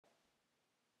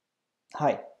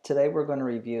Hi, today we're going to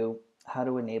review how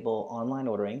to enable online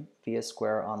ordering via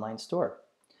Square Online Store.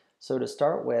 So to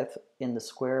start with, in the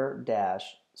Square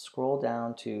dash, scroll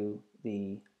down to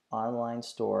the online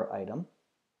store item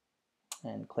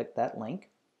and click that link.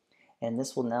 And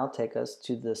this will now take us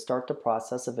to the start the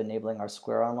process of enabling our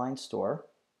Square Online Store.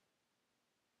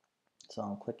 So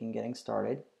I'm clicking getting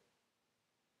started.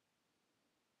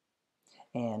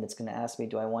 And it's going to ask me,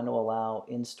 do I want to allow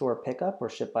in-store pickup or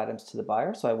ship items to the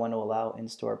buyer? So I want to allow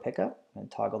in-store pickup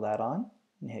and toggle that on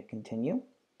and hit continue.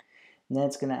 And then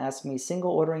it's going to ask me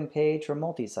single ordering page or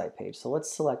multi-site page. So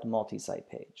let's select multi-site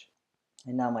page.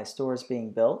 And now my store is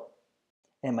being built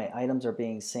and my items are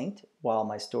being synced while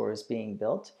my store is being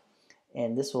built.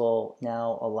 And this will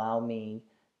now allow me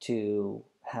to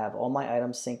have all my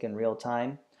items sync in real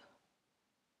time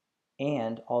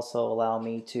and also allow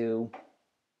me to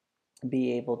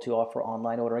be able to offer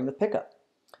online ordering with pickup.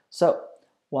 So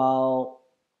while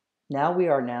now we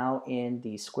are now in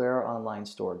the Square Online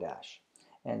Store dash.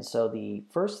 And so the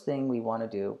first thing we want to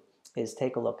do is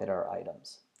take a look at our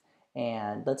items.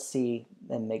 And let's see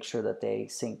and make sure that they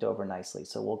synced over nicely.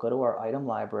 So we'll go to our item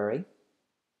library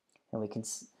and we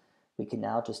can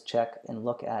now just check and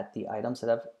look at the items that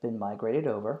have been migrated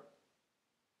over.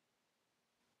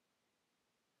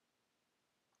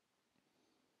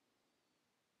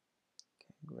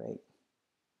 Okay, great.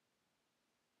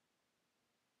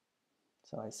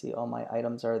 So I see all my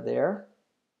items are there.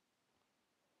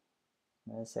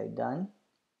 I'm going to say done.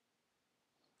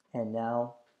 And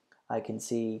now I can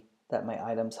see that my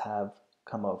items have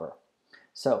come over.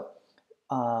 So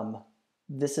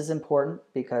this is important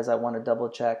because I want to double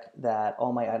check that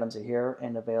all my items are here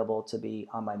and available to be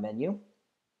on my menu.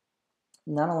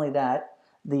 Not only that,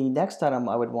 the next item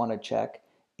I would want to check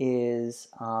is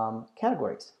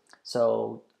categories.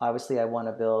 So obviously I want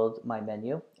to build my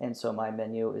menu, and so my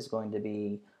menu is going to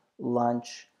be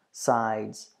lunch,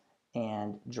 sides,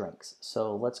 and drinks.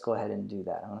 So let's go ahead and do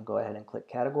that. I'm going to go ahead and click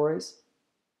categories.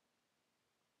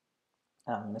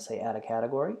 I'm going to say add a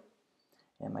category.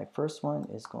 And my first one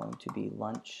is going to be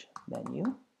lunch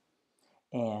menu.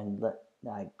 And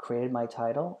I created my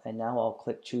title, and now I'll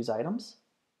click choose items.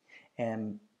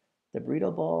 And the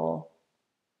burrito bowl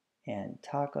and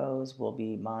tacos will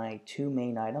be my two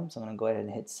main items. I'm going to go ahead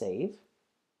and hit save.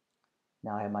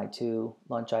 Now I have my two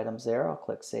lunch items there. I'll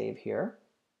click save here.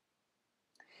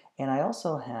 And I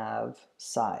also have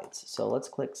sides. So let's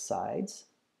click sides.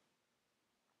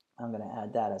 I'm going to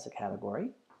add that as a category.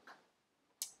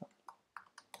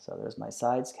 So there's my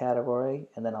sides category,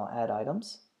 and then I'll add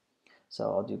items. So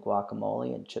I'll do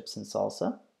guacamole and chips and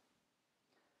salsa.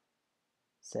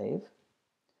 Save.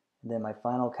 And then my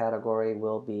final category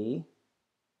will be,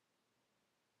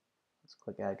 let's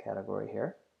click add category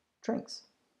here, drinks.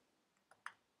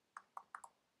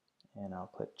 And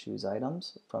I'll click choose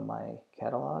items from my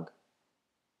catalog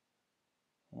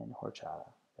and horchata.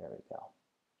 There we go.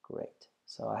 Great.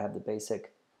 So I have the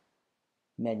basic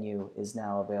menu is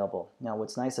now available. Now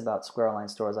what's nice about Square Online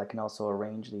Store is I can also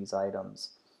arrange these items.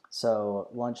 So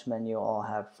lunch menu I'll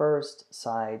have first,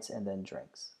 sides, and then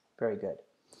drinks. Very good.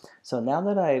 So now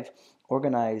that I've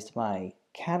organized my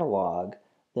catalog,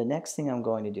 the next thing I'm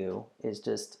going to do is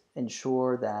just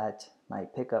ensure that my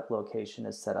pickup location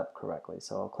is set up correctly.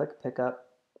 So I'll click pickup.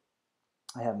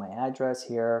 I have my address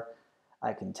here.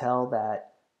 I can tell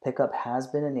that pickup has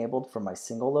been enabled for my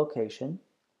single location.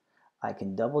 I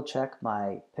can double check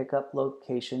my pickup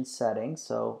location settings.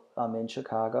 So I'm in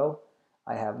Chicago.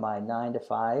 I have my 9 to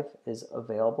 5 is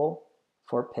available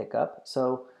for pickup.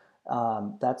 So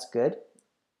that's good.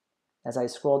 As I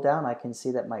scroll down, I can see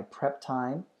that my prep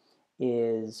time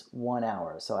is 1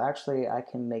 hour. So actually, I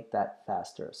can make that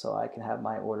faster. So I can have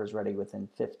my orders ready within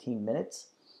 15 minutes.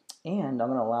 And I'm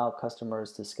going to allow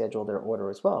customers to schedule their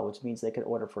order as well, which means they could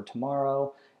order for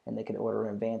tomorrow and they could order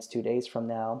in advance 2 days from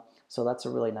now. So that's a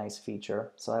really nice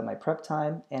feature. So I have my prep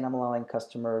time and I'm allowing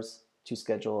customers to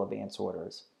schedule advance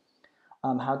orders.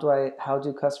 How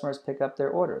do customers pick up their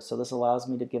orders? So this allows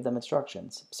me to give them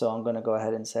instructions. So I'm going to go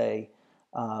ahead and say,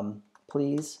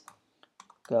 please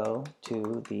go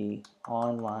to the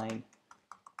online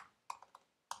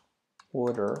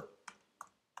order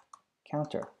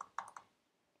counter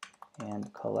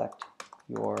and collect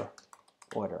your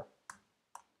order.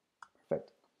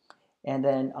 Perfect. And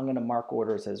then I'm going to mark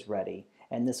orders as ready.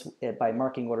 And this, by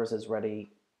marking orders as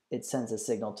ready, it sends a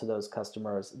signal to those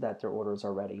customers that their orders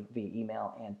are ready via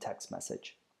email and text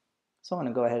message. So I'm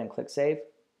going to go ahead and click save.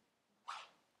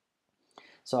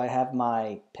 So I have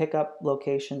my pickup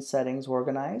location settings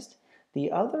organized.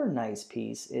 The other nice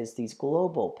piece is these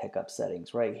global pickup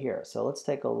settings right here. So let's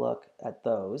take a look at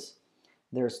those.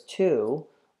 There's two.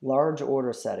 large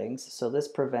order settings. So this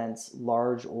prevents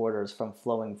large orders from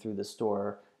flowing through the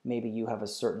store. Maybe you have a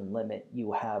certain limit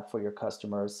you have for your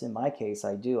customers. In my case,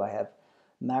 I do. I have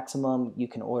maximum you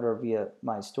can order via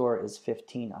my store is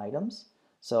 15 items.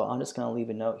 So I'm just going to leave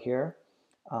a note here.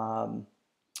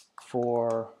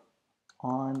 For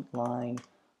online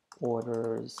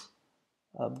orders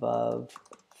above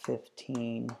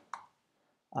 15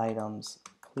 items,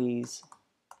 please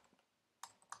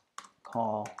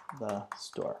call the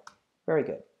store. Very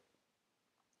good.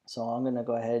 So I'm going to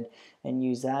go ahead and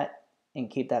use that and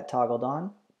keep that toggled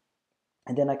on.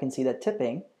 And then I can see that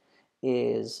tipping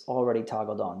is already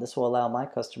toggled on. This will allow my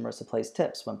customers to place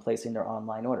tips when placing their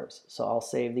online orders. So I'll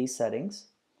save these settings.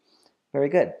 Very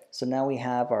good. So now we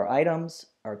have our items,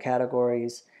 our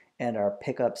categories, and our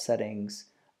pickup settings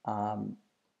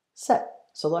set.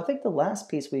 So I think the last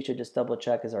piece we should just double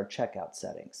check is our checkout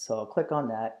settings. So I'll click on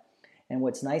that. And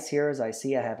what's nice here is I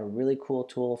see I have a really cool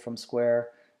tool from Square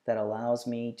that allows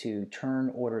me to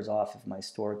turn orders off if my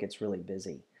store gets really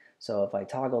busy. So if I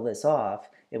toggle this off,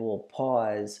 it will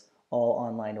pause all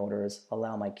online orders,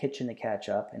 allow my kitchen to catch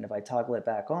up, and if I toggle it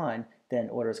back on, then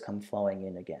orders come flowing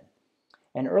in again.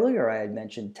 And earlier I had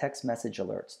mentioned text message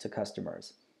alerts to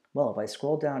customers. Well, if I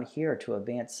scroll down here to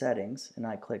advanced settings and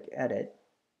I click edit,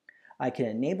 I can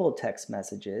enable text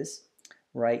messages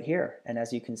right here. And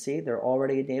as you can see, they're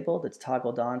already enabled. It's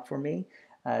toggled on for me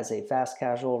as a fast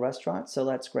casual restaurant, so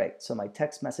that's great. So my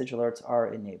text message alerts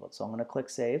are enabled. So I'm going to click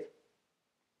save.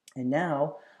 And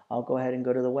now I'll go ahead and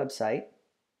go to the website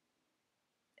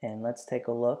and let's take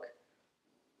a look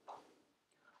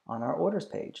on our orders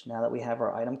page now that we have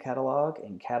our item catalog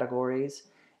and categories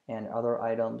and other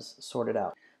items sorted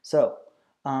out. So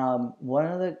one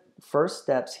of the first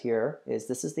steps here is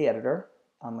this is the editor.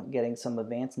 I'm getting some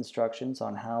advanced instructions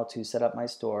on how to set up my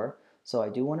store. So I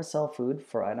do want to sell food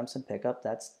for items and pickup.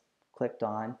 That's clicked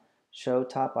on. Show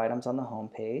top items on the home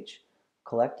page.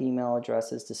 Collect email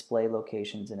addresses, display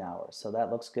locations and hours. So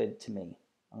that looks good to me.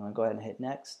 I'm going to go ahead and hit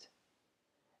next.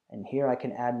 And here I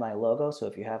can add my logo. So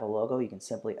if you have a logo, you can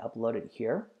simply upload it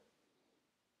here.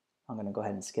 I'm going to go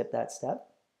ahead and skip that step.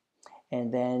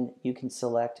 And then you can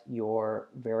select your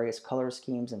various color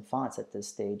schemes and fonts at this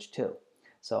stage too.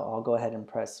 So I'll go ahead and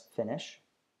press finish.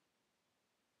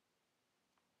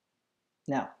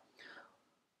 Now,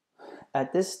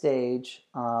 at this stage,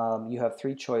 you have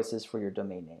three choices for your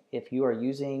domain name. If you are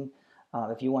using,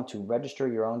 if you want to register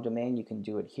your own domain, you can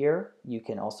do it here. You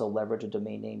can also leverage a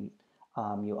domain name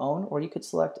you own, or you could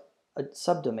select a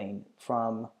subdomain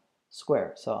from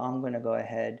Square. So I'm going to go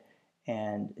ahead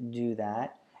and do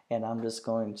that. And I'm just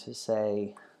going to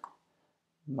say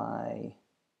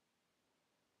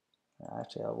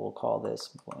actually I will call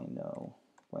this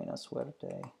Buena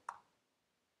Suerte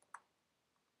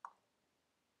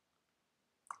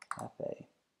Cafe.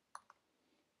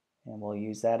 And we'll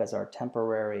use that as our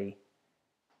temporary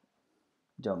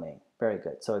domain. Very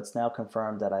good. So it's now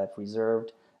confirmed that I've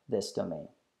reserved this domain.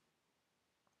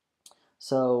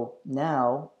 So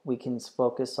now we can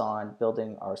focus on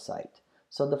building our site.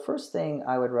 So the first thing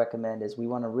I would recommend is we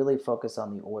want to really focus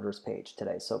on the orders page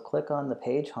today. So click on the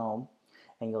page home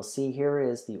and you'll see here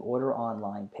is the order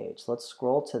online page. Let's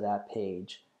scroll to that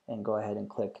page and go ahead and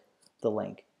click the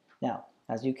link. Now,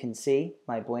 as you can see,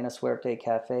 my Buena Suerte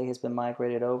Cafe has been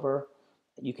migrated over.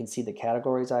 You can see the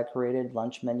categories I created,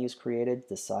 lunch menus created,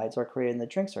 the sides are created, and the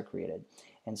drinks are created.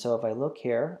 And so if I look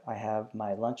here, I have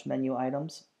my lunch menu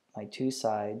items, my two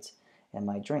sides, and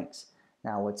my drinks.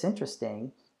 Now what's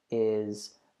interesting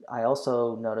is I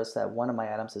also noticed that one of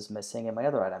my items is missing and my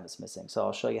other item is missing. So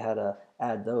I'll show you how to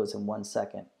add those in 1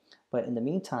 second. But in the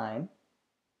meantime,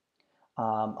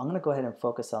 I'm going to go ahead and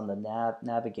focus on the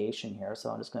navigation here.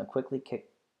 So I'm just going to quickly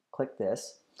click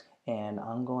this, and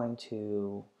I'm going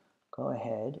to go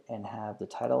ahead and have the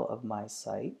title of my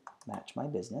site match my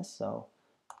business. So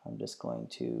I'm just going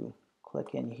to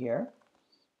click in here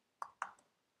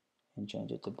and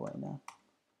change it to Buena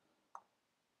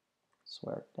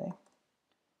Suerte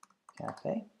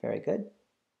Cafe. Very good.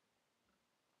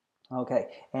 Okay,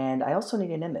 and I also need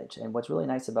an image. And what's really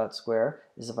nice about Square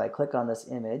is if I click on this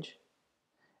image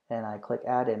and I click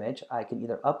add image, I can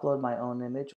either upload my own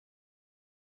image.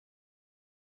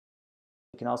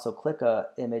 You can also click an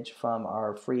image from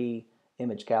our free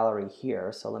image gallery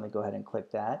here. So let me go ahead and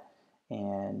click that.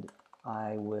 And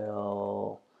I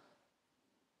will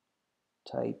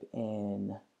type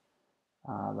in,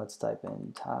 let's type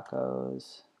in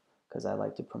tacos, because I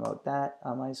like to promote that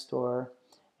on my store.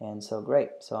 And so great.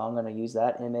 So I'm going to use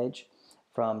that image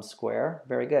from Square.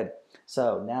 Very good.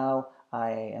 So now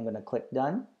I am going to click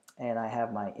done, and I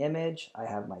have my image, I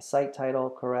have my site title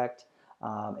correct,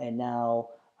 and now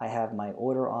I have my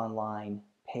order online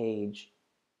page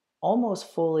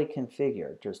almost fully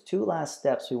configured. There's two last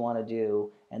steps we want to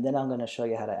do, and then I'm going to show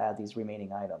you how to add these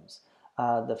remaining items.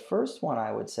 The first one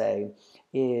I would say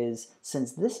is,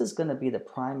 since this is going to be the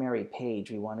primary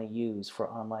page we want to use for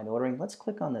online ordering, let's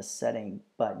click on the setting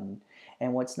button.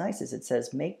 And what's nice is it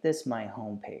says make this my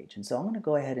home page. And so I'm going to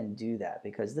go ahead and do that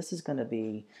because this is going to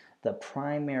be the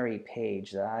primary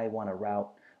page that I want to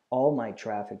route all my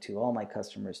traffic to, all my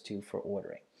customers to for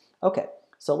ordering. Okay,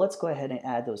 so let's go ahead and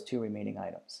add those two remaining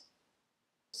items.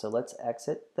 So let's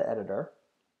exit the editor.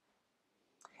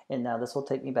 And now this will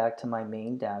take me back to my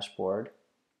main dashboard.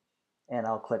 And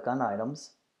I'll click on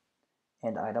items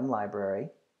and item library.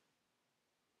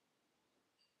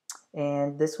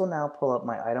 And this will now pull up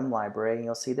my item library. And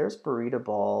you'll see there's Burrito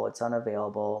Bowl, it's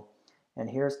unavailable. And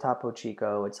here's Topo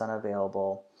Chico, it's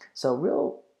unavailable. So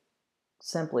real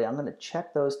simply, I'm going to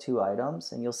check those two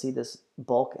items and you'll see this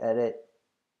bulk edit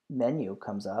menu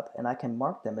comes up and I can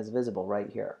mark them as visible right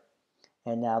here.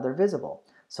 And now they're visible.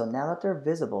 So now that they're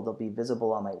visible, they'll be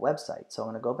visible on my website. So I'm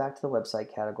going to go back to the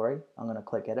website category. I'm going to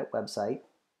click Edit Website.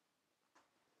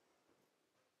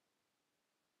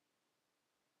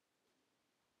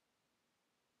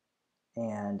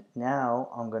 And now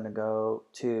I'm going to go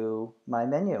to my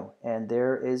menu. And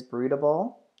there is Burrito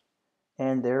Bowl.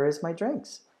 And there is my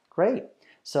drinks. Great.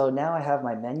 So now I have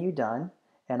my menu done.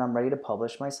 And I'm ready to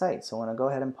publish my site. So I'm going to go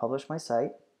ahead and publish my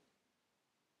site.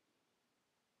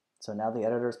 So now the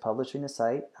editor is publishing the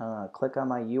site. I'm going to click on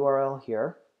my URL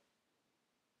here.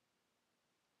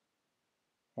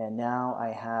 And now I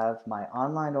have my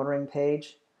online ordering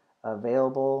page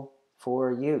available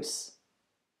for use.